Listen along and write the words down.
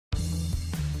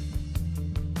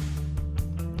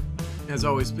As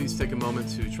always, please take a moment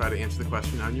to try to answer the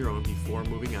question on your own before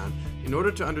moving on. In order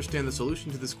to understand the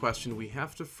solution to this question, we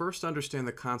have to first understand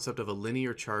the concept of a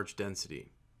linear charge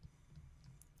density.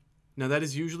 Now that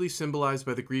is usually symbolized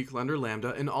by the Greek letter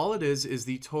lambda, and all it is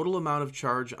the total amount of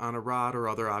charge on a rod or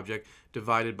other object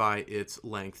divided by its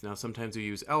length. Now sometimes we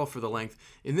use L for the length.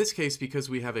 In this case, because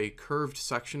we have a curved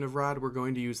section of rod, we're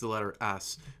going to use the letter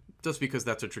S, just because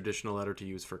that's a traditional letter to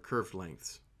use for curved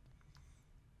lengths.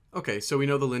 Okay, so we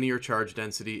know the linear charge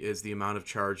density is the amount of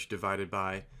charge divided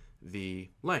by the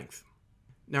length.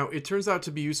 Now, it turns out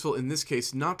to be useful in this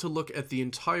case not to look at the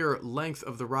entire length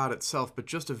of the rod itself, but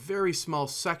just a very small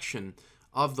section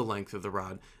of the length of the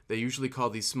rod. They usually call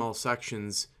these small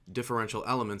sections differential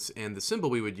elements, and the symbol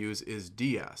we would use is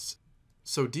ds.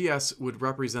 So ds would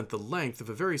represent the length of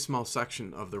a very small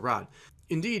section of the rod.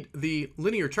 Indeed, the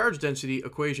linear charge density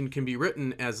equation can be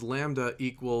written as lambda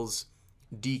equals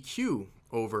dq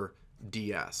over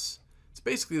ds. It's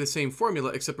basically the same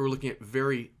formula, except we're looking at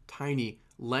very tiny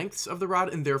lengths of the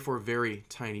rod and therefore very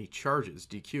tiny charges,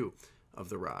 dq, of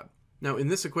the rod. Now in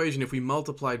this equation, if we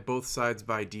multiplied both sides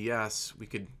by ds, we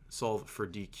could solve for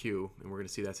dq, and we're going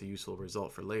to see that's a useful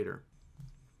result for later.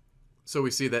 So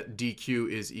we see that dq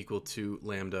is equal to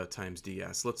lambda times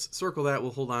ds. Let's circle that.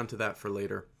 We'll hold on to that for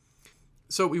later.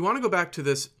 So we want to go back to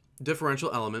this differential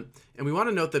element, and we want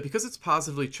to note that because it's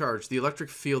positively charged, the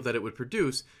electric field that it would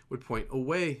produce would point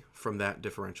away from that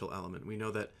differential element. We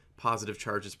know that positive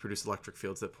charges produce electric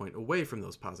fields that point away from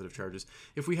those positive charges.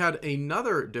 If we had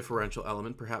another differential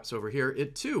element, perhaps over here,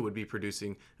 it too would be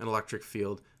producing an electric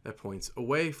field that points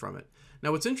away from it.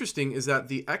 Now what's interesting is that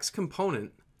the x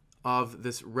component of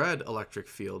this red electric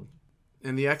field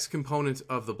and the x component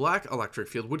of the black electric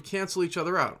field would cancel each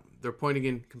other out. They're pointing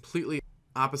in completely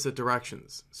opposite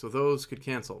directions, so those could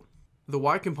cancel. The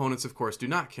y components, of course, do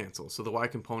not cancel, so the y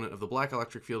component of the black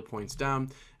electric field points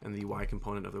down, and the y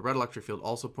component of the red electric field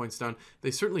also points down.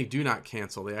 They certainly do not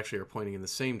cancel. They actually are pointing in the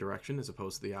same direction as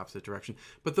opposed to the opposite direction.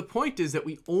 But the point is that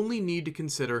we only need to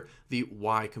consider the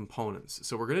y components.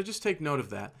 So we're going to just take note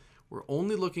of that. We're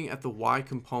only looking at the y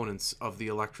components of the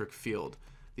electric field.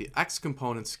 The x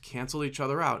components cancel each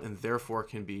other out and therefore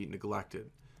can be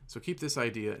neglected. So keep this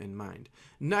idea in mind.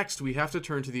 Next, we have to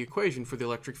turn to the equation for the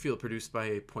electric field produced by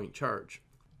a point charge.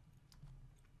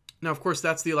 Now, of course,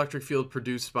 that's the electric field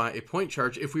produced by a point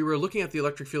charge. If we were looking at the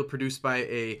electric field produced by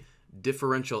a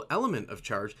differential element of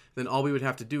charge, then all we would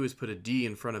have to do is put a d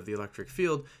in front of the electric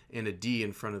field and a d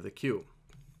in front of the q.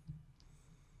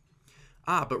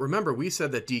 But remember, we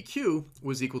said that dq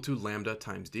was equal to lambda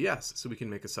times ds, so we can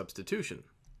make a substitution.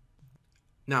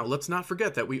 Now, let's not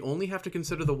forget that we only have to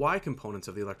consider the y components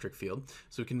of the electric field,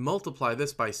 so we can multiply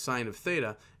this by sine of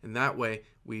theta, and that way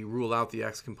we rule out the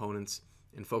x components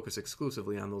and focus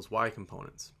exclusively on those y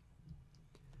components.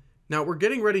 Now, we're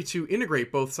getting ready to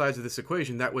integrate both sides of this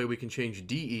equation. That way we can change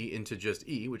dE into just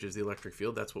E, which is the electric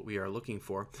field. That's what we are looking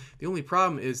for. The only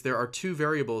problem is there are two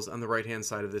variables on the right-hand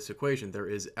side of this equation. There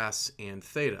is S and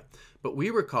theta. But we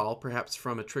recall, perhaps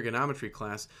from a trigonometry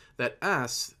class, that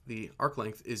S, the arc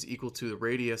length, is equal to the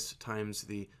radius times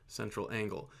the central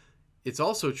angle. It's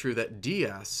also true that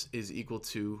ds is equal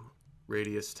to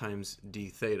radius times d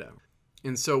theta.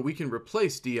 And so we can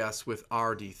replace ds with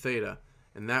r d theta,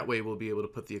 and that way we'll be able to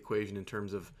put the equation in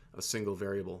terms of a single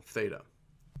variable, theta.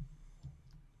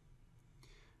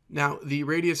 Now, the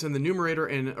radius in the numerator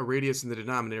and a radius in the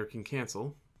denominator can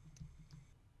cancel.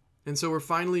 And so we're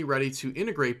finally ready to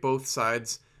integrate both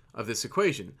sides of this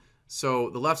equation. So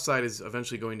the left side is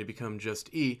eventually going to become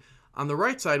just E. On the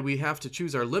right side, we have to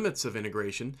choose our limits of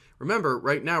integration. Remember,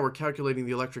 right now we're calculating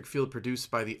the electric field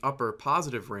produced by the upper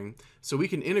positive ring, so we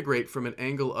can integrate from an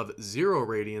angle of 0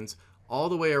 radians all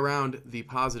the way around the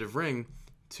positive ring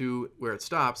to where it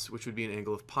stops, which would be an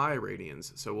angle of pi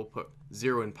radians. So we'll put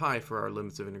 0 and pi for our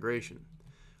limits of integration.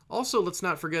 Also, let's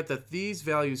not forget that these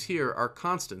values here are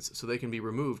constants, so they can be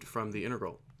removed from the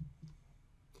integral.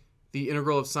 The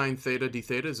integral of sine theta d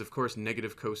theta is, of course,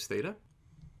 negative cos theta.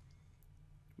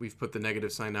 We've put the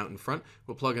negative sign out in front.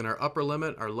 We'll plug in our upper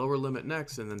limit, our lower limit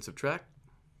next, and then subtract.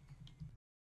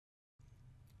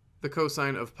 The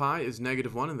cosine of pi is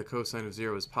negative 1, and the cosine of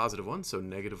 0 is positive 1, so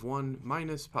negative 1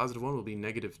 minus positive 1 will be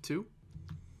negative 2.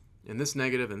 And this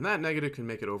negative and that negative can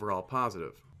make it overall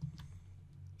positive.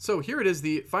 So here it is,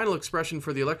 the final expression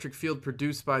for the electric field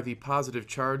produced by the positive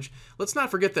charge. Let's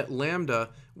not forget that lambda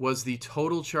was the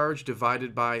total charge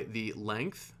divided by the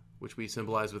length, which we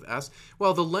symbolize with S.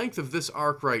 Well, the length of this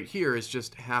arc right here is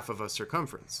just half of a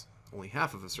circumference, only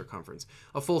half of a circumference.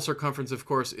 A full circumference, of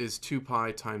course, is 2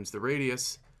 pi times the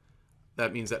radius.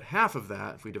 That means that half of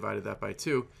that, if we divided that by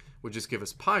 2, would just give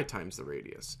us pi times the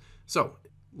radius. So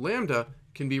lambda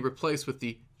can be replaced with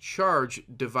the charge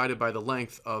divided by the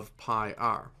length of pi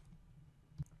r.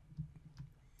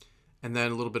 And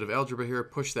then a little bit of algebra here,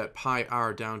 push that pi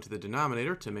r down to the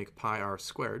denominator to make pi r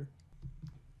squared.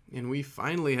 And we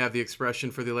finally have the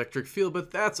expression for the electric field,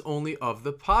 but that's only of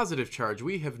the positive charge.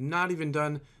 We have not even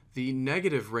done the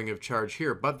negative ring of charge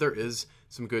here, but there is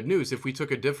some good news. If we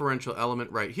took a differential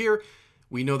element right here,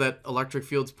 we know that electric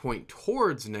fields point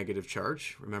towards negative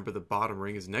charge. Remember, the bottom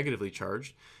ring is negatively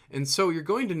charged. And so you're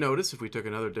going to notice, if we took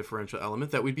another differential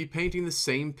element, that we'd be painting the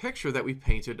same picture that we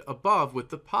painted above with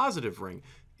the positive ring.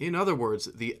 In other words,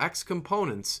 the x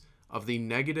components of the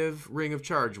negative ring of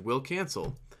charge will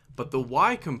cancel, but the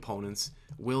y components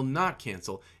will not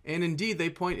cancel. And indeed, they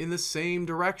point in the same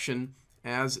direction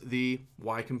as the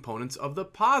y components of the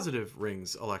positive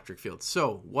ring's electric field.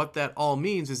 So what that all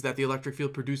means is that the electric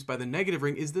field produced by the negative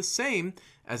ring is the same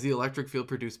as the electric field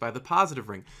produced by the positive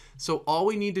ring. So all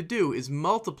we need to do is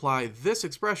multiply this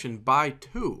expression by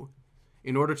 2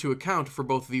 in order to account for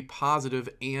both the positive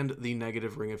and the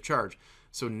negative ring of charge.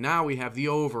 So now we have the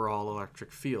overall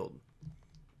electric field.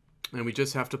 And we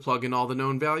just have to plug in all the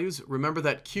known values. Remember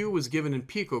that Q was given in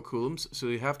picocoulombs, so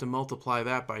you have to multiply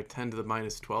that by 10 to the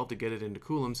minus 12 to get it into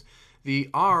coulombs. The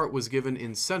R was given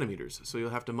in centimeters, so you'll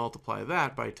have to multiply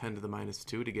that by 10 to the minus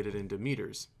 2 to get it into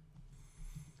meters.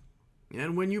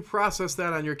 And when you process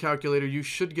that on your calculator, you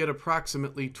should get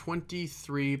approximately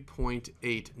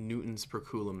 23.8 newtons per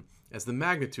coulomb as the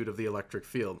magnitude of the electric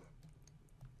field.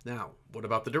 Now, what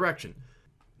about the direction?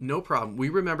 No problem. We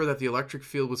remember that the electric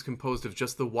field was composed of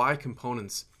just the y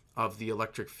components of the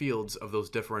electric fields of those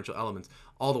differential elements.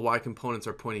 All the y components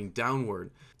are pointing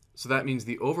downward. So that means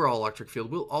the overall electric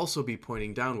field will also be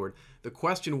pointing downward. The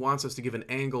question wants us to give an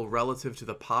angle relative to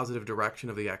the positive direction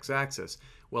of the x-axis.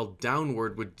 Well,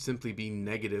 downward would simply be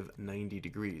negative 90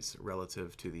 degrees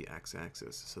relative to the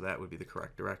x-axis. So that would be the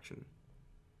correct direction.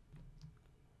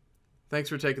 Thanks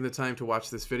for taking the time to watch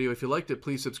this video. If you liked it,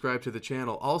 please subscribe to the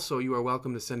channel. Also, you are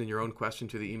welcome to send in your own question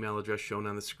to the email address shown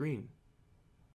on the screen.